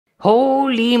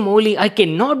Holi Molly, I can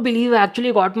not believe I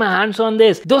actually got my hands on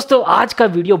this. दोस्तों आज का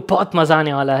video बहुत मजा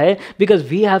आने वाला है because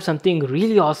we have something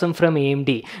really awesome from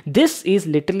AMD. This is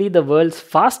literally the world's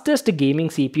fastest gaming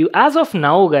CPU as of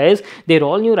now guys. Their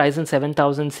all new Ryzen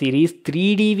 7000 series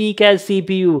 3D VCAS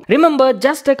CPU. Remember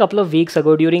just a couple of weeks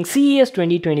ago during CES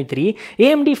 2023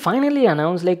 AMD finally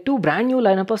announced like two brand new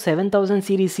lineup of 7000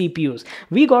 series CPUs.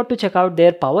 We got to check out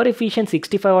their power efficient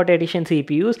 65 watt edition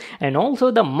CPUs and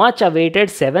also the much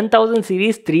awaited 7000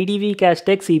 series 3D VCAS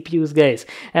tech CPUs guys.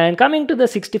 And coming to the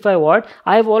 65 watt,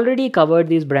 I've already covered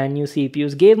these brand new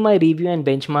CPUs, gave my review and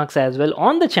benchmarks as well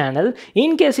on the channel.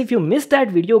 In case if you missed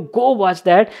that video, go watch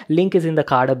that, link is in the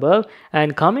card above.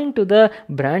 And coming to the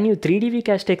brand new 3D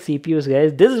VCAS tech CPUs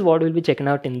guys, this is what we'll be checking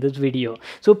out in this video.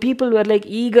 So people were like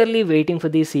eagerly waiting for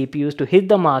these CPUs to hit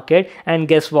the market, and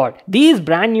guess what, these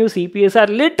brand new CPUs are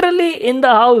literally in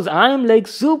the house. I am like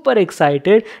super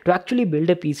excited to actually build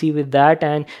a PC with that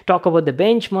and talk about the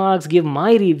benchmarks, give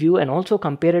my review, and also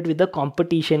compare it with the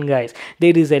competition guys.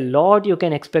 There is a lot you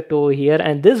can expect over here,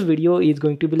 and this video is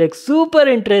going to be like super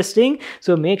interesting,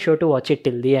 so make sure to watch it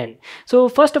till the end. So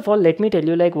first of all, let me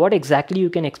tell you like what exactly you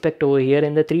can expect over here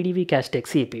in the 3D VCAS tech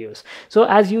CPUs. So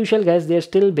as usual guys, they're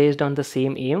still based on the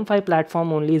same AM5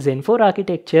 platform only, Zen 4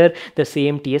 architecture, the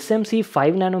same TSMC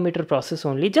 5 nanometer process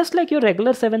only, just like your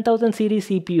regular 7000 series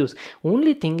CPUs.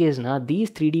 Only thing is now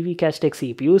these 3D VCAS tech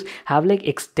CPUs have like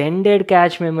extended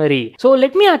cache memory. So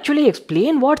let me actually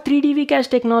explain what 3D VCAS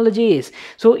technology is.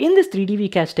 So in this 3D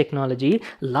VCAS technology,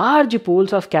 large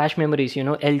pools of cache memories, you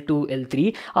know, L2,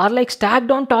 L3 are like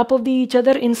stacked on top of each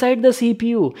other inside the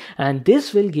CPU, and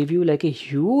this will give you like a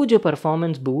huge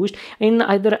performance boost in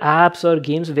either apps or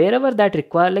games wherever that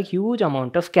require like huge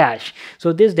amount of cache.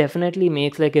 So this definitely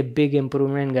makes like a big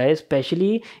improvement guys,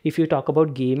 especially if you talk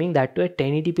about gaming, that to a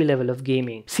 1080p level of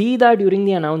gaming. See that during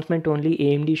the announcement only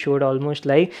AMD showed almost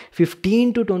like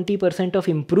 15 to 20% of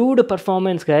improved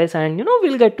performance guys, and you know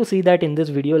we'll get to see that in this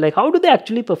video, like how do they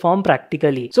actually perform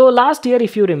practically. So last year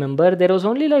if you remember, there was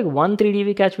only like one 3D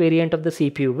VCAS variant of the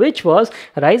CPU, which was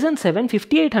Ryzen 7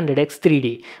 5800X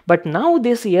 3D. But now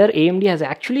this year AMD has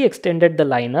actually extended the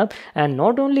lineup, and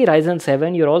not only Ryzen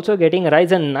 7, you're also getting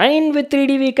Ryzen 9 with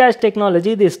 3D VCAS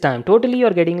technology this time. Totally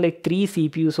you're getting like 3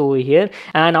 CPUs over here,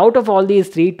 and out of all these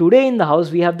 3, today in the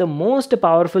house we have the most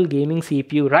powerful gaming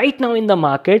CPU right now in the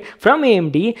market from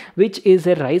AMD, which is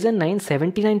a Ryzen 9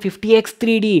 7950X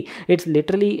 3D. It's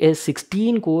literally a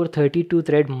 16 core 32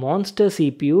 thread monster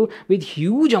CPU with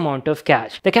huge amount of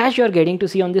cache. The cache you're getting to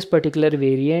see on this particular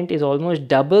variant is almost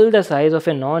double the size of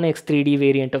a non-X3D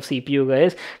variant of CPU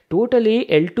guys. Totally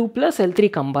L2 plus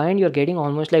L3 combined, you're getting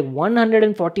almost like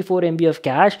 144 MB of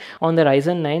cache on the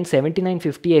Ryzen 9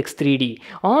 7950X 3D.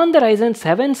 On the Ryzen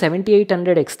 7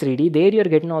 7800X 3D, there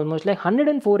you're getting almost like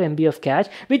 104 MB of cache,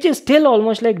 which is still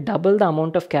almost like double the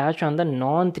amount of cache on the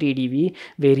non-3DV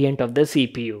variant of the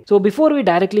CPU. So before we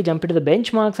directly jump into the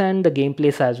benchmarks and the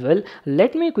gameplays as well,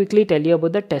 let me quickly tell you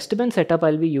about the Testbench setup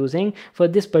I'll be using for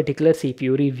this particular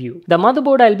CPU review. The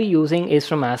motherboard I'll be using is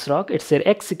from ASRock. It's their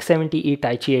X670E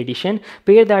Taichi edition.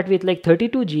 Pair that with like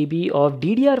 32 GB of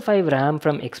DDR5 RAM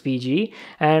from XPG,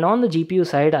 and on the GPU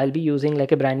side I'll be using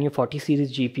like a brand new 40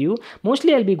 series GPU.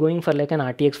 Mostly I'll be going for like an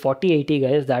RTX 4080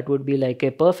 guys. That would be like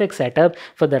a perfect setup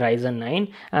for the Ryzen 9,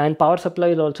 and power supply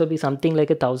will also be something like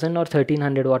a 1000 or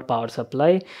 1300 watt power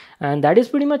supply. And that is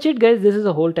pretty much it guys. This is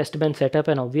a whole Testbench setup,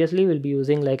 and obviously we'll be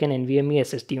using like an NVMe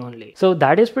SSD only. So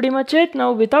that is pretty much it.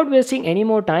 Now without wasting any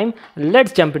more time,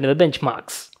 let's jump into the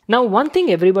benchmarks. Now one thing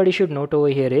everybody should note over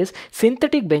here is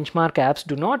synthetic benchmark apps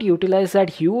do not utilize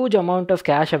that huge amount of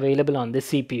cache available on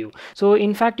this CPU. So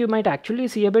in fact you might actually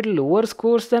see a bit lower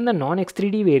scores than the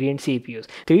non-X3D variant CPUs.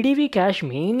 3D VCAS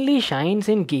mainly shines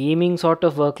in gaming sort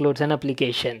of workloads and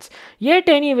applications. Yet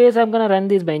anyways, I'm gonna run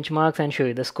these benchmarks and show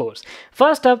you the scores.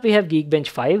 First up we have Geekbench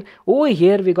 5. Over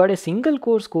here we got a single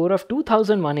core score of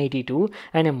 2182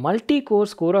 and a multi-core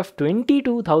score of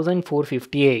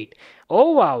 22458.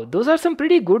 Oh wow, those are some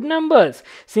pretty good numbers.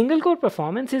 Single core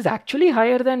performance is actually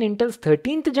higher than Intel's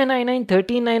 13th Gen i9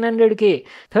 13900K.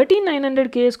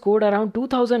 13900K scored around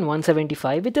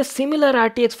 2175 with a similar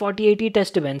RTX 4080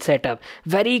 Testbench setup.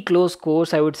 Very close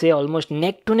scores, I would say almost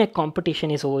neck to neck competition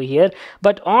is over here,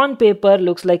 but on paper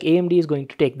looks like AMD is going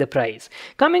to take the prize.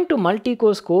 Coming to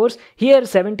multi-core scores, here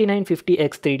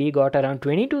 7950X3D got around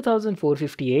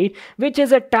 22458, which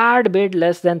is a tad bit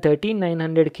less than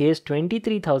 13900K's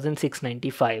 23695.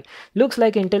 Looks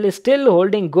like Intel is still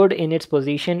holding good in its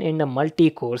position in the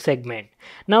multi-core segment.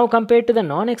 Now compared to the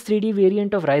non-X3D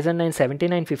variant of Ryzen 9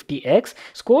 7950X,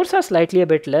 scores are slightly a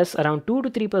bit less, around 2 to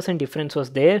 3% difference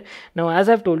was there. Now as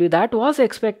I've told you, that was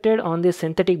expected on the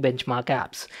synthetic benchmark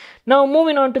apps. Now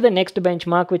moving on to the next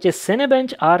benchmark, which is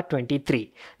Cinebench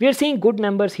R23. We are seeing good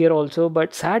numbers here also,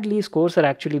 but sadly scores are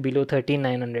actually below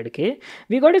 13900K.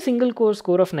 We got a single core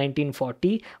score of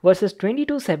 1940 versus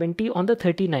 2270 on the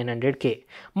 3900K.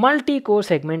 Multi-core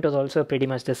segment was also pretty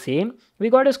much the same. We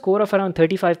got a score of around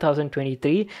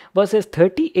 35,023 versus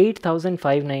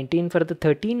 38,519 for the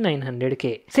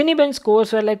 13900K. Cinebench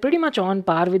scores were like pretty much on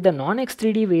par with the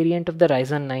non-X3D variant of the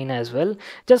Ryzen 9 as well.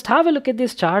 Just have a look at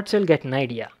these charts, you'll get an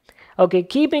idea. Okay,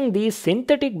 keeping these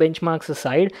synthetic benchmarks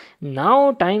aside,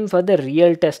 now time for the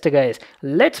real test, guys.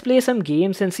 Let's play some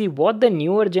games and see what the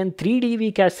newer Gen 3D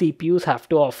VCAS CPUs have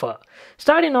to offer.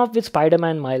 Starting off with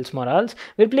Spider-Man Miles Morales,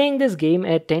 we're playing this game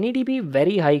at 1080p,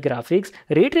 very high graphics,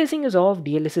 ray tracing is off,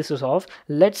 DLSS is off.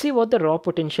 Let's see what the raw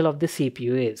potential of the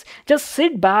CPU is. Just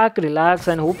sit back, relax,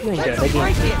 and hope you enjoy the game.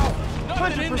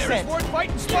 100% worth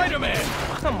fighting Spider-Man.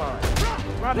 Come on,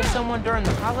 robbing someone during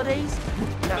the holidays?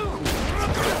 Not cool.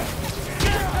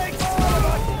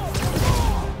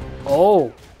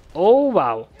 Oh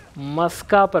wow,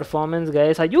 Muska performance,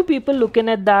 guys. Are you people looking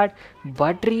at that?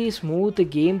 Buttery smooth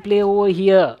gameplay over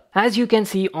here. As you can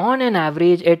see, on an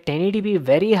average at 1080p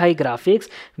very high graphics,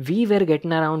 we were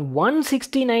getting around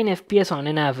 169 FPS on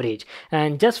an average.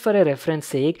 And just for a reference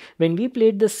sake, when we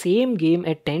played the same game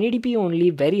at 1080p only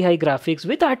very high graphics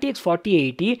with RTX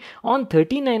 4080 on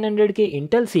 3900K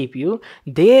Intel CPU,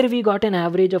 there we got an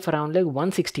average of around like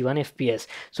 161 FPS.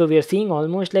 So we are seeing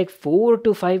almost like 4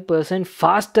 to 5%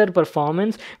 faster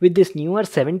performance with this newer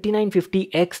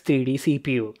 7950X 3D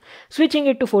CPU. Switching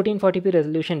it to 1440p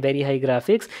resolution very high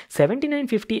graphics,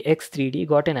 7950X 3D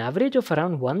got an average of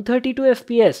around 132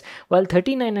 FPS, while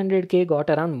 3900K got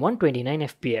around 129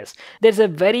 FPS. There's a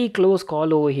very close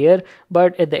call over here,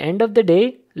 but at the end of the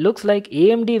day, looks like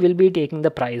AMD will be taking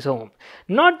the prize home.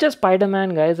 Not just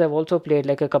Spider-Man, guys, I've also played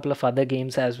like a couple of other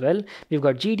games as well. We've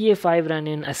got GTA 5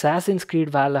 running, Assassin's Creed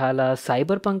Valhalla,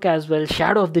 Cyberpunk as well,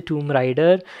 Shadow of the Tomb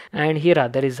Raider, and here are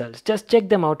the results. Just check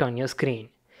them out on your screen.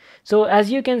 So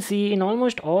as you can see, in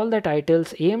almost all the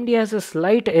titles, AMD has a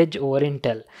slight edge over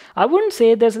Intel. I wouldn't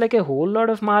say there's like a whole lot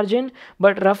of margin,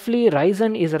 but roughly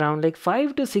Ryzen is around like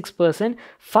 5 to 6%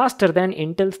 faster than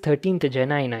Intel's 13th Gen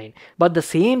i9. But the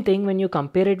same thing when you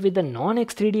compare it with the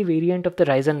non-X3D variant of the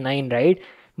Ryzen 9, right?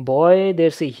 Boy,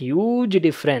 there's a huge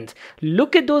difference.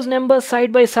 Look at those numbers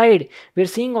side by side. We're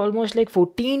seeing almost like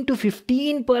 14 to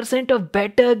 15% of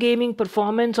better gaming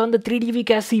performance on the 3D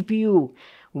VCAS CPU.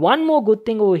 One more good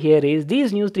thing over here is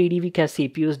these new 3D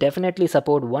VCAS CPUs definitely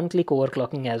support one-click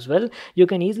overclocking as well. You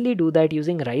can easily do that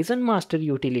using Ryzen Master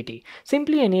utility.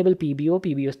 Simply enable PBO.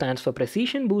 PBO stands for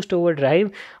Precision Boost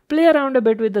Overdrive. Play around a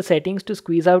bit with the settings to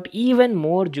squeeze out even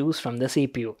more juice from the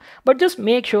CPU. But just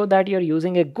make sure that you're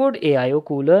using a good AIO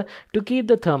cooler to keep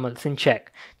the thermals in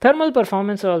check. Thermal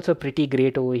performance are also pretty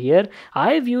great over here.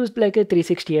 I've used like a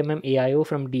 360mm AIO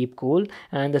from Deepcool,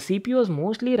 and the CPU is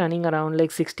mostly running around like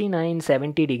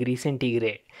 69-70 degrees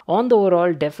centigrade. On the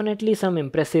overall, definitely some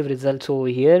impressive results over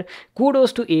here.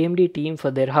 Kudos to AMD team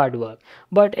for their hard work.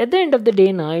 But at the end of the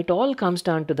day now, it all comes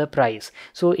down to the price.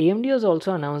 So AMD has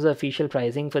also announced the official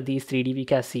pricing for these 3D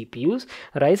VCAS CPUs.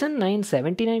 Ryzen 9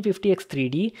 7950X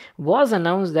 3D was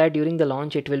announced that during the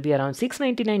launch it will be around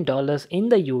 $699 in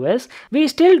the US. We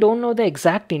still don't know the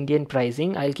exact Indian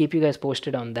pricing. I'll keep you guys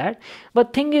posted on that.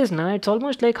 But thing is now, it's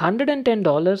almost like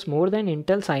 $110 more than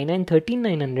Intel's i9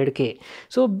 13900K.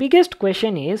 So biggest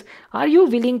question is, are you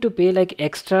willing to pay like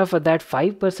extra for that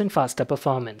 5% faster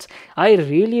performance? I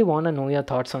really want to know your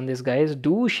thoughts on this, guys.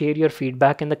 Do share your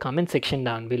feedback in the comment section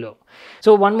down below.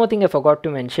 So one more thing I forgot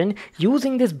to mention,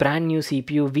 using this brand new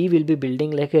CPU, we will be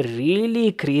building like a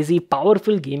really crazy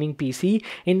powerful gaming PC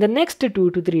in the next 2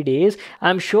 to 3 days.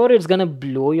 I'm sure it's gonna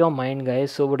blow your mind,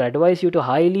 guys. So would advise you to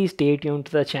highly stay tuned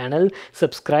to the channel,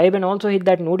 subscribe, and also hit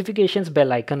that notifications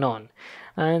bell icon on.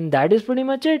 And that is pretty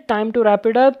much it. Time to wrap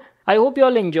it up. I hope you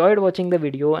all enjoyed watching the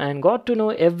video and got to know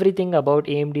everything about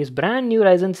AMD's brand new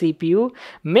Ryzen CPU.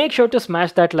 Make sure to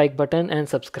smash that like button and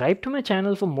subscribe to my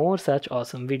channel for more such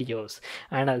awesome videos.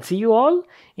 And I'll see you all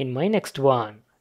in my next one.